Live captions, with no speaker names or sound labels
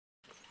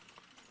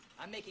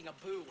I'm making a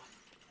boo.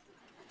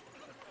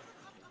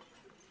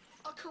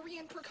 A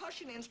Korean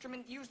percussion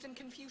instrument used in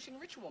Confucian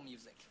ritual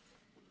music.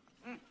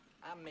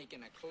 I'm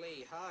making a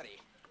clay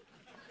hottie.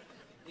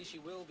 At least she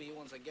will be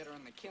once I get her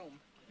in the kiln.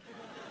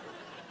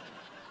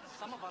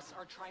 Some of us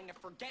are trying to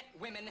forget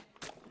women.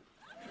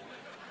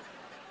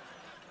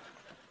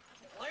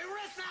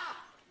 Larissa!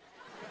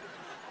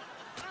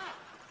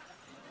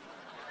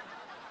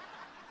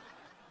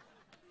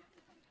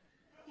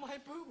 My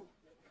boo.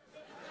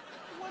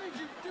 What did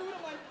you do to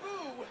my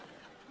boo?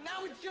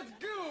 Now it's just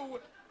goo.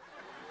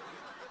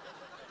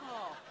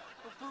 Oh,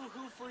 a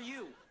boo-hoo for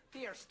you.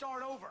 Here,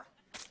 start over.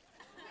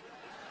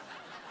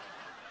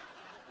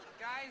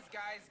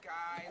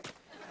 Guys.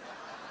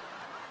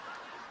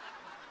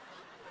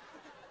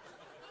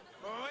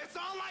 Oh, it's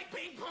all like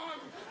ping pong.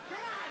 Come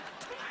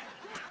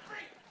on,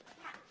 bring.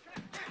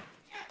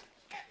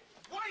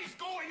 What is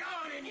going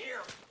on in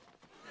here?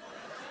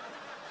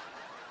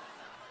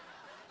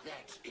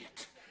 That's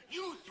it.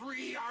 You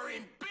three are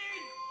in big...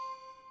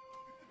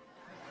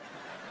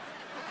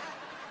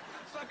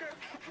 Sucker.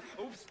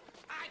 Oops.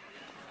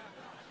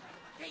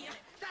 Hey,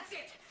 that's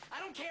it. I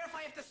don't care if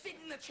I have to sit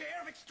in the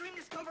chair of extreme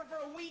discomfort for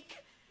a week.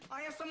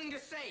 I have something to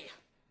say.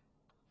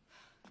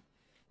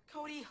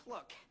 Cody,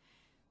 look.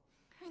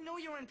 I know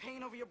you're in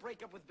pain over your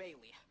breakup with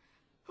Bailey.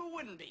 Who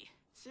wouldn't be?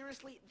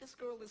 Seriously, this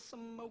girl is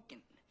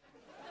smoking.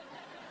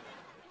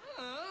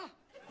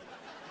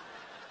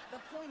 The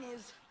point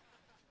is,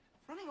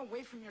 running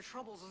away from your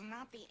troubles is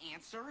not the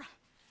answer.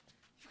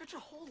 You've got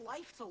your whole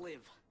life to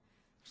live.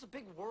 There's a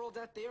big world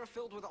out there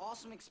filled with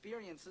awesome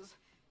experiences.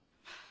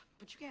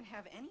 But you can't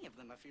have any of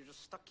them if you're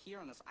just stuck here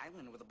on this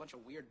island with a bunch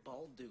of weird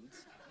bald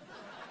dudes.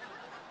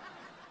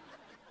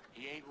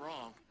 He ain't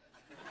wrong.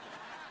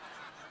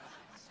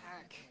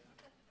 Zach,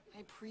 I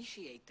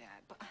appreciate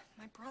that, but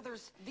my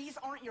brothers, these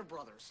aren't your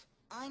brothers.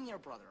 I'm your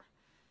brother.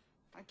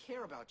 I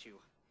care about you.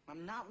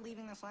 I'm not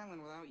leaving this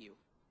island without you.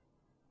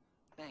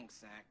 Thanks,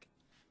 Zach.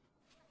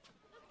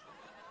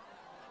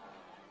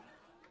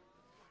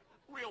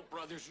 Real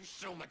brothers are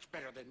so much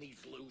better than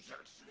these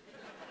losers.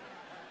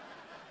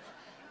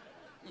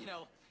 You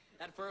know,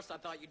 at first I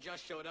thought you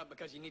just showed up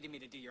because you needed me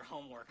to do your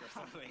homework or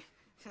something.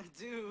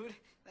 Dude,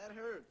 that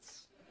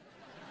hurts.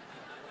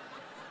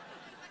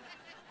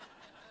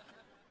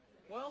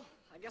 Well,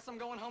 I guess I'm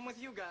going home with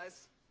you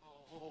guys.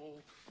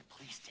 Oh,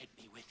 please take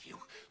me with you.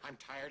 I'm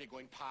tired of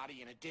going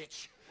potty in a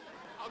ditch.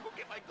 I'll go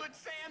get my good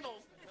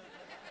sandals.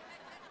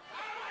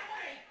 Out of my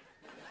way!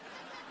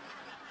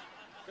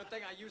 Good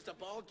thing I used a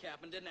bald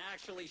cap and didn't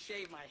actually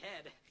shave my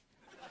head.